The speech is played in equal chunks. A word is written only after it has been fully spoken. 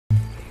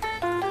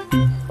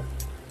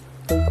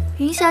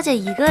云小姐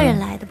一个人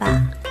来的吧？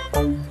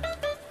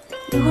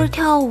一会儿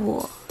跳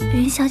舞，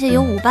云小姐有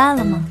舞伴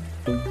了吗？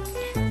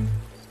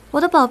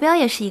我的保镖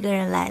也是一个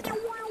人来的。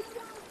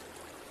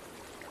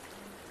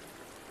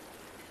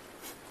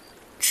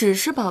只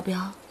是保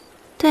镖？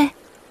对。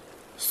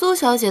苏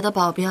小姐的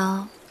保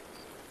镖，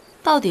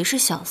到底是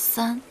小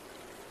三、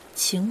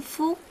情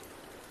夫，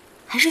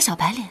还是小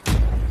白脸？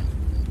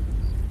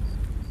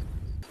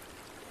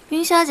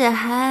云小姐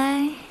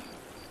还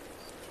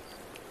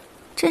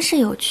真是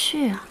有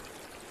趣啊！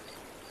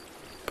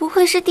不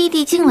会是弟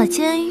弟进了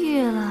监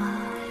狱了？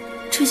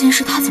这件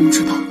事他怎么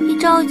知道？一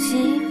着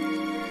急，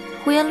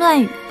胡言乱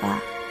语吧。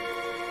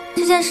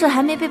这件事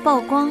还没被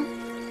曝光，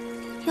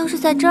要是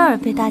在这儿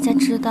被大家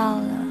知道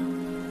了，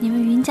你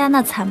们云家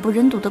那惨不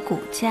忍睹的股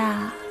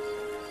价，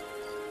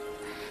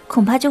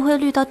恐怕就会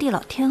绿到地老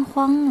天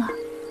荒了。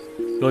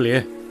若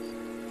琳，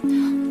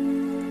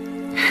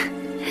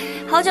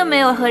好久没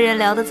有和人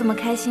聊得这么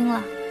开心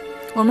了，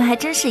我们还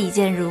真是一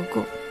见如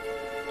故。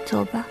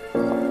走吧。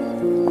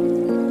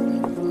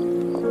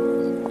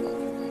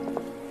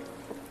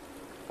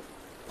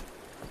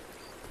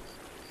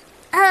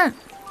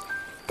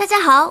大家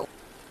好，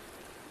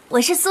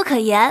我是苏可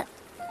言，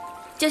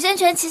九仙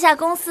泉旗下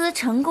公司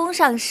成功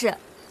上市，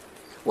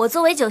我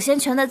作为九仙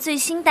泉的最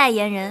新代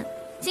言人，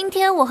今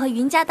天我和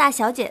云家大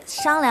小姐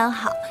商量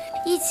好，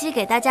一起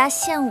给大家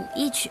献舞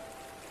一曲。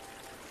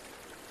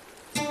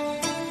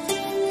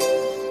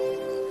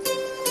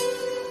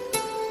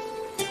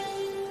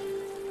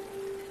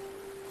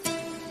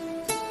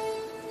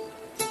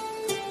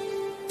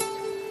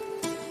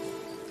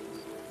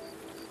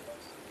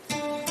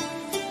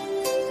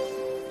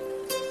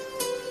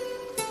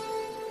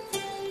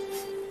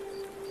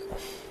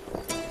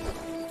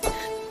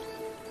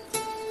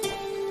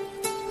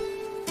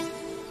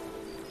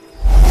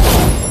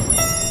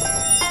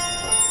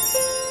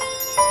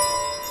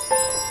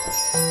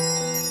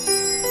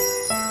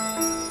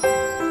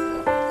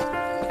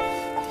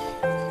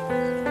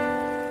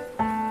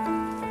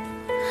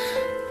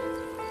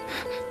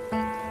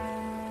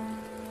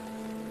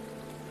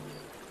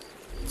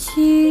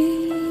记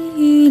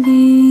忆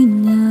里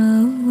那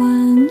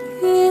晚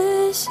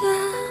月下，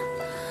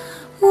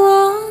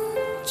望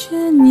着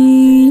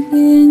你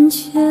脸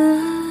颊，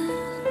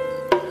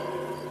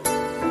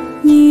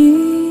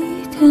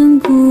你弹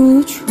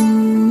拨出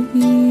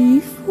一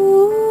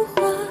幅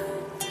画，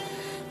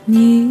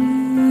你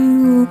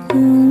我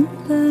红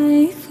白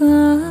发，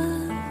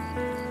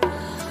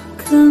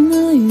看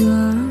那园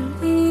儿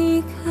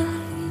里开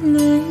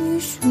泪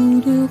树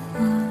的花，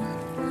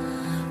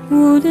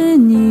我的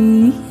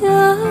你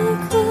呀，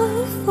可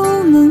否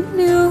能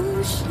留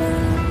下？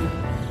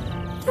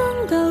等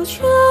到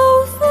秋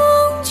风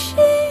起，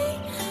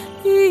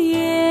雨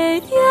也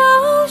掉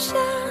下，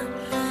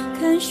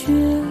看雪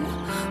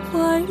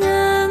花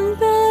染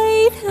白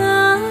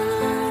它，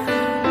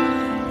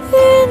与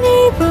你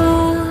把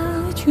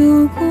酒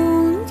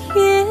共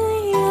天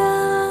涯，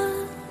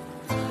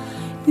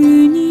与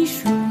你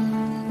树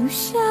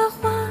下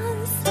欢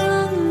桑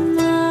麻，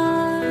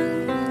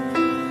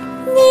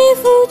你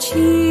抚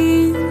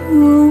琴，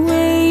我为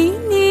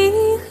你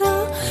和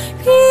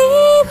琵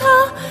琶，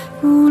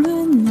不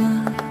论哪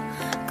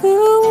个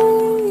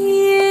屋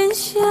檐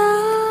下。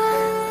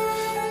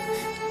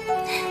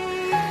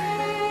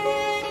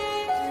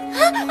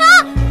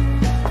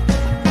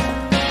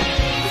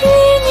与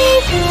你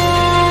把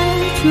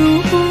酒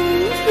共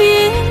天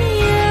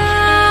涯，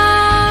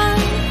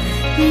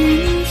与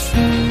你树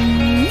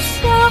下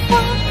欢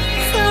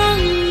桑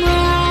麻，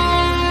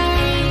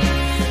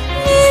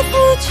你抚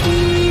琴。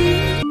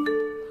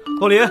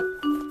若琳，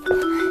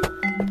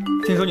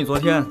听说你昨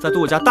天在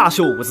杜家大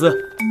秀舞姿，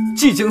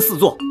技惊四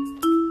座。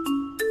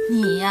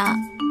你呀，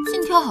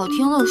尽挑好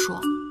听了说，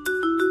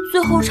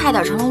最后差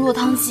点成了落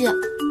汤鸡，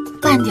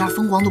半点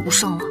风光都不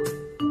剩了。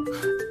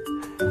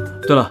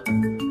对了，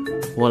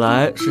我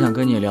来是想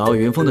跟你聊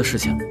云峰的事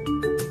情。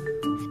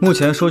目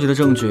前收集的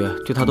证据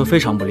对他都非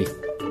常不利，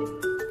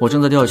我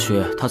正在调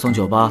取他从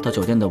酒吧到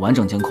酒店的完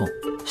整监控，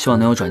希望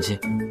能有转机。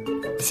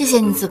谢谢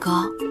你，子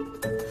哥。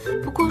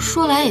不过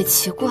说来也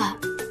奇怪，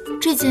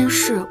这件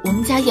事我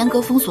们家严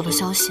格封锁了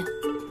消息，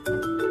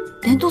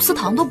连杜思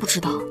堂都不知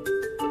道。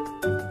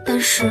但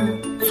是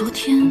昨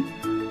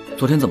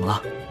天怎么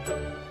了？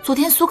昨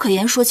天苏可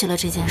言说起了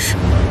这件事。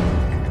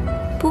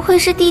不会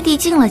是弟弟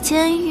进了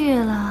监狱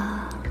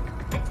了？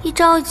一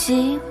着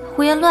急，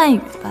胡言乱语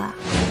吧？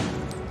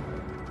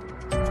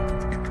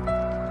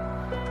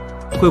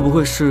会不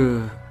会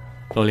是？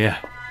若琳，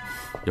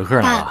有客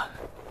人来了。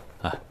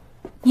哎，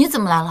你怎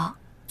么来了？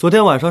昨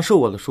天晚上是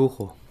我的疏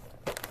忽，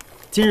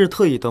今日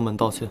特意登门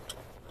道歉。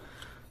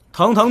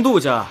堂堂杜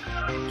家，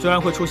居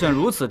然会出现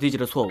如此低级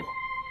的错误，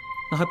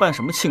那还办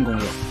什么庆功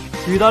宴？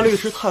宇大律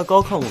师太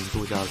高看我们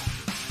杜家了。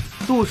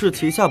杜氏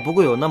旗下不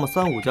过有那么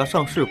3、5家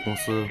上市公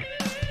司，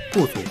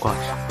不足挂齿。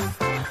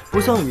不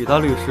像宇大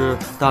律师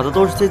打的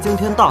都是些惊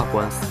天大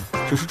官司，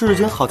只是至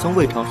今好像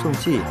未尝胜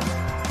绩。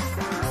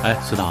哎，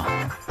司堂，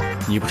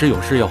你不是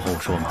有事要和我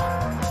说吗？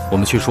我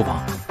们去书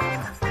房。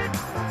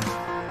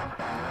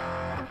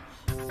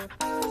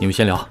你们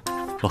先聊，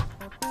走。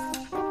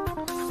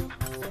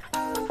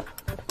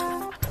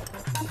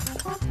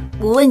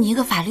我问你一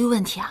个法律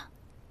问题啊，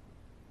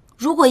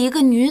如果一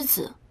个女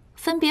子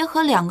分别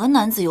和2个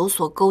男子有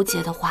所勾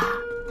结的话，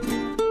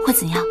会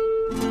怎样？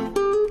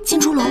进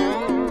猪笼？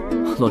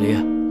洛离，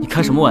你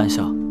开什么玩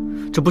笑？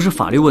这不是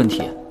法律问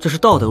题，这是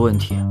道德问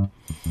题。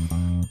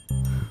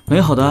美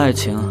好的爱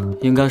情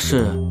应该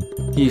是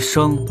一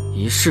生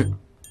一世，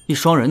一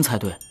双人才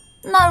对。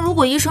那如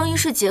果一生一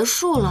世结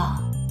束了，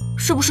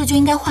是不是就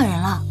应该换人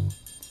了？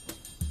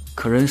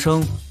可人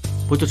生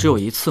不就只有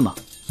一次吗？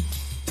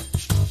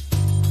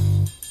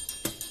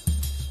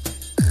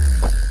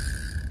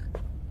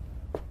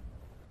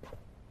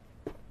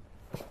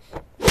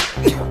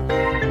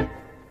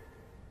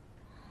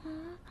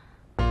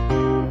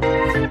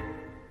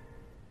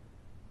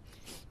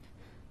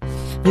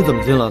你怎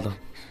么进来的？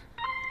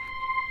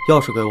钥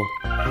匙给我。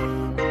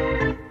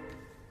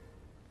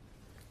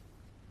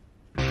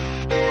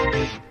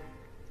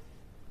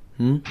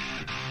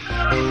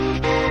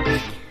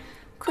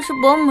可是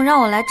伯母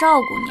让我来照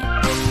顾你，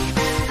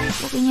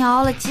我给你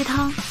熬了鸡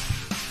汤。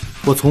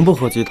我从不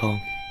喝鸡汤。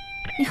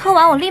你喝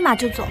完我立马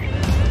就走。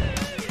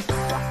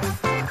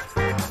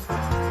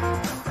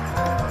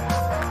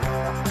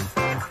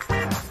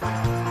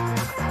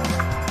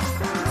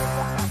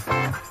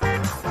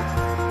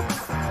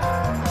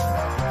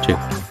这个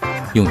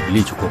用1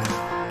粒就够。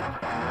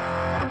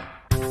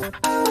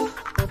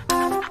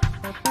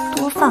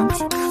多放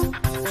几个，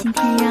今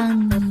天让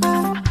你。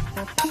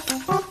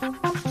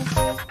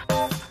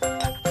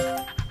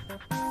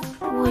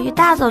我一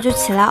大早就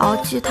起来熬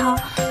鸡汤，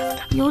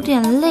有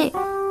点累，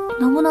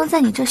能不能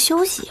在你这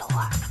休息一会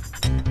儿？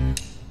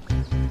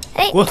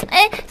哎，滚！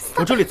哎，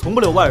我这里从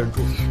不留外人住。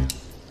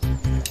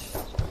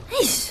哎，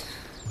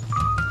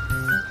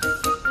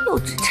又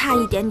只差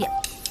一点点。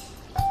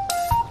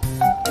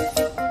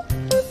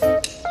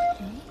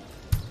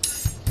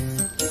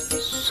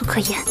苏可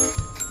言，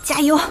加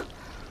油！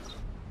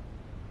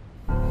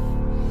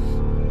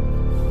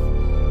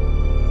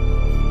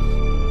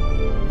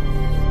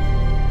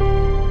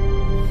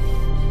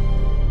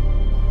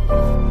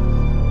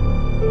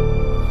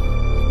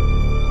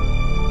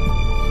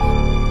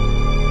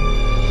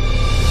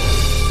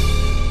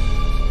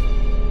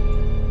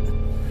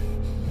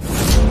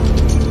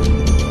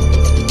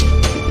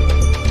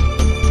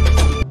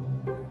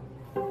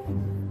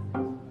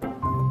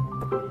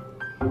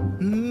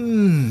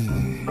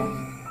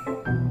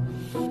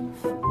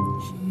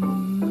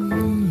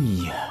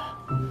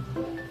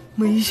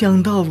没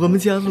想到我们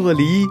家洛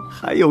离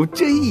还有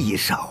这一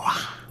手啊！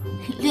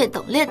略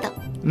懂略懂。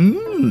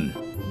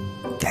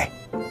对，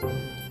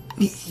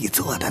你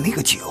做的那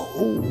个酒，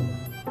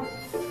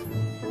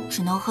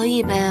只能喝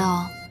1杯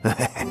哦。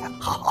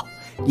好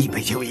，1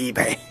杯就1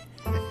杯。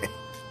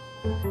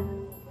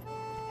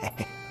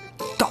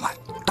倒满，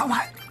倒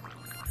满。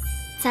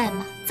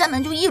再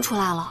满就溢出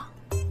来了。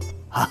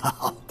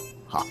好，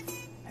好，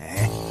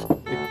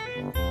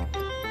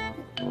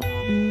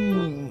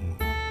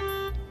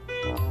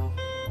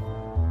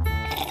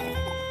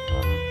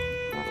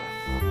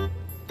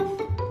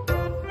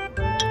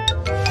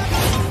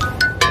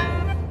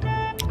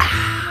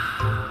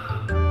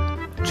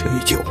这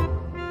酒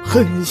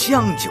很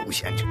像酒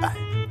仙泉，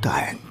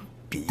但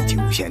比酒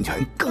仙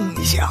泉更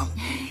香。